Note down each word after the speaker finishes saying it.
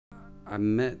I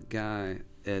met Guy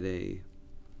at a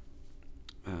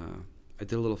I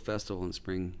did a little festival in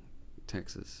Spring,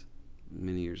 Texas,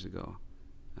 many years ago.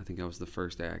 I think I was the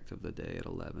first act of the day at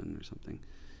 11 or something,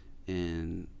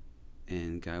 and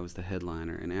Guy was the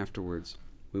headliner. And afterwards,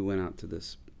 we went out to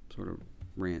this sort of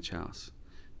ranch house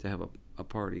to have a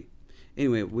party.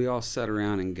 Anyway, we all sat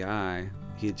around, and Guy,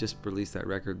 he had just released that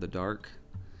record, The Dark,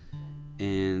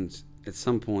 and at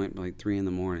some point, like 3 in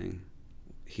the morning,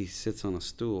 he sits on a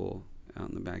stool out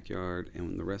in the backyard,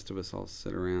 and the rest of us all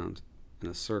sit around in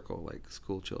a circle like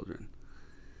school children.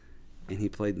 And he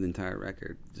played the entire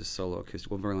record, just solo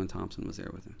acoustic. Well, Verlin Thompson was there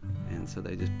with him. And so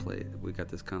they just played. We got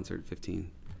this concert,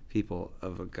 15 people,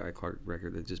 of a Guy Clark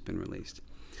record that had just been released.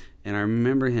 And I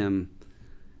remember him,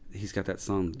 he's got that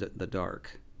song, The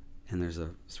Dark, and there's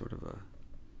a sort of a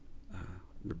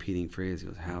repeating phrase. He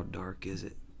goes, "How dark is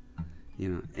it?" You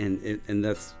know, and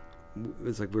that's,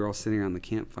 it's like we were all sitting around the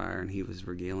campfire, and he was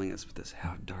regaling us with this,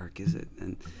 "How dark is it?"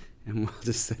 And we're all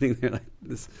just sitting there like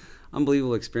this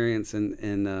unbelievable experience.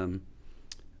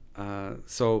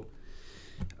 So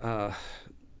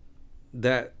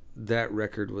that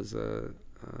record was a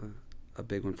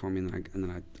big one for me, and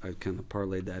then I kind of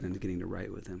parlayed that into getting to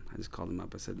write with him. I just called him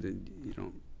up. I said, "Dude, you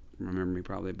don't remember me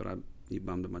probably, but you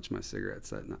bummed a bunch of my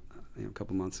cigarettes a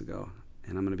couple months ago,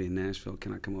 and I'm going to be in Nashville.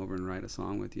 Can I come over and write a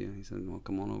song with you?" He said, "Well,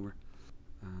 come on over."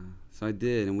 So I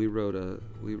did, and we wrote a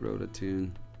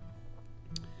tune.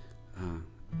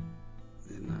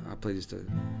 And I played just a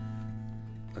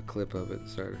clip of it.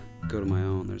 Started to go to my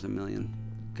own. There's a million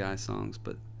Guy songs,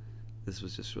 but this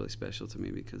was just really special to me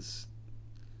because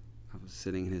I was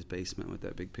sitting in his basement with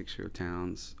that big picture of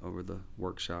Towns over the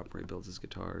workshop where he builds his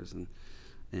guitars,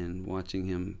 and watching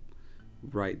him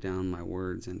write down my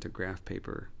words into graph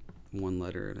paper, one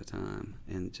letter at a time,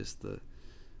 and just the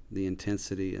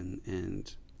intensity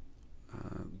and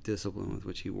discipline with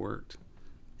which he worked.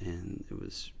 And it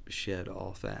was shed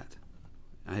all fat.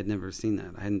 I had never seen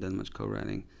that. I hadn't done much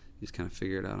co-writing. You just kind of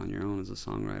figure it out on your own as a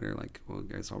songwriter, like, well, I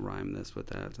guess I'll rhyme this with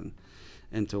that.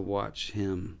 And to watch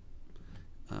him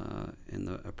and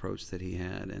the approach that he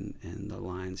had and the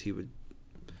lines he would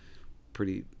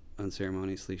pretty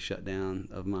unceremoniously shut down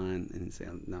of mine, and he'd say,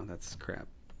 "No, that's crap.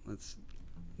 This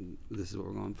is what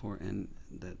we're going for." And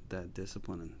that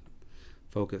discipline and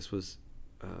focus was...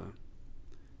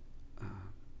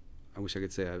 I wish I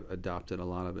could say I adopted a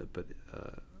lot of it, but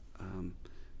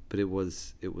it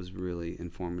was really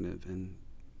informative and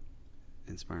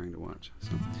inspiring to watch.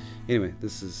 So anyway,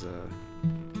 this is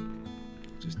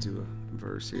just do a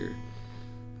verse here.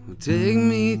 Well, take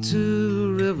me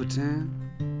to River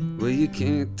Town, where you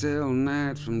can't tell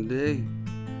night from day,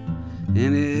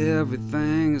 and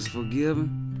everything is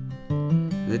forgiven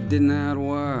that did not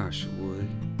wash away,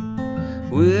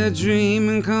 where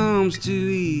dreaming comes too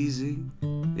easy.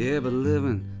 Yeah, but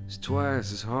living is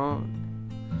twice as hard,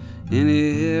 and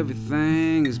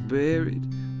everything is buried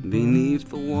beneath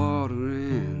the water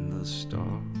and the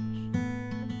stars.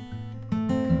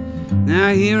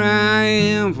 Now here I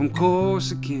am from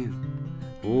Corsican,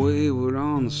 wayward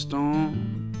on the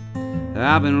storm.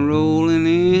 I've been rolling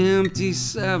empty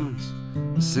sevens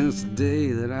since the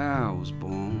day that I was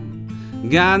born.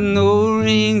 Got no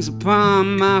rings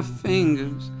upon my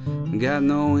fingers, got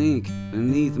no ink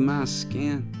beneath my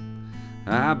skin.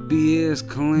 I'd be as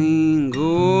clean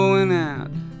going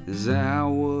out as I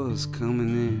was coming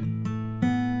in.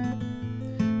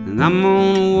 And I'm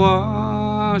gonna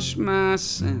wash my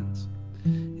sins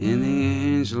in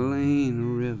the Angelina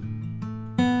River.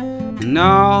 And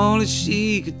all that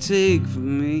she could take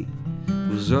from me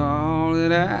was all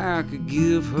that I could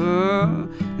give her.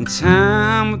 And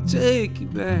time will take you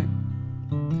back,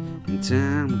 and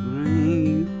time will bring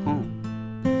you home.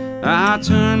 I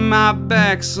turned my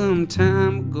back some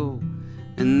time ago,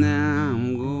 and now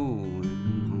I'm going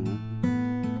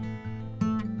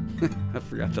home. I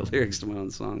forgot the lyrics to my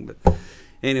own song, but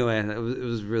anyway, it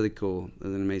was really cool. It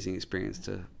was an amazing experience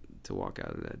to walk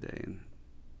out of that day and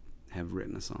have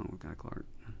written a song with Guy Clark.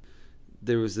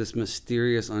 There was this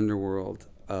mysterious underworld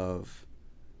of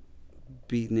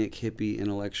beatnik, hippie,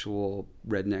 intellectual,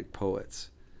 redneck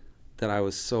poets that I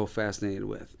was so fascinated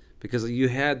with. Because you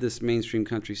had this mainstream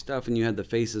country stuff, and you had the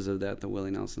faces of that, the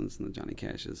Willie Nelsons and the Johnny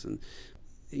Cashes, and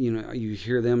you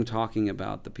hear them talking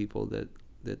about the people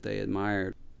that they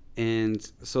admired. And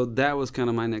so that was kind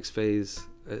of my next phase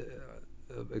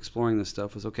of exploring this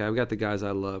stuff. Was, okay, I've got the guys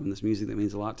I love and this music that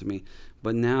means a lot to me,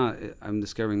 but now I'm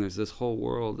discovering there's this whole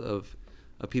world of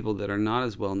people that are not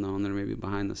as well known, that are maybe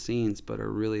behind the scenes, but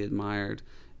are really admired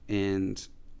and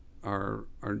are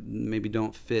maybe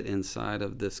don't fit inside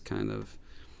of this kind of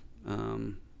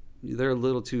they're a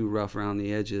little too rough around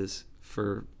the edges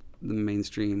for the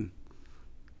mainstream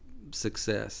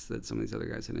success that some of these other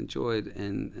guys had enjoyed,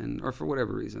 and or for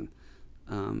whatever reason.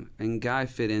 And Guy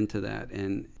fit into that,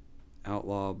 and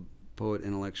outlaw poet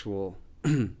intellectual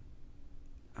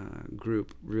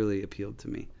group really appealed to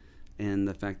me. And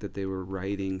the fact that they were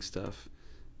writing stuff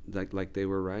like they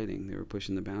were writing, they were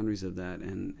pushing the boundaries of that,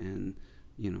 and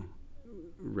you know,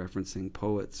 referencing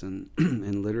poets and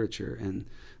and literature, and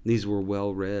these were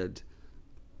well read,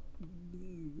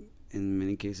 in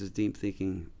many cases deep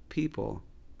thinking people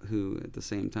who at the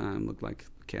same time looked like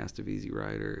a cast of Easy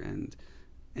Rider, and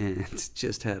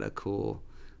just had a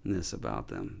coolness about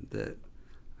them that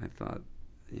I thought,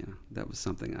 you know, that was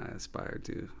something I aspired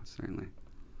to, certainly.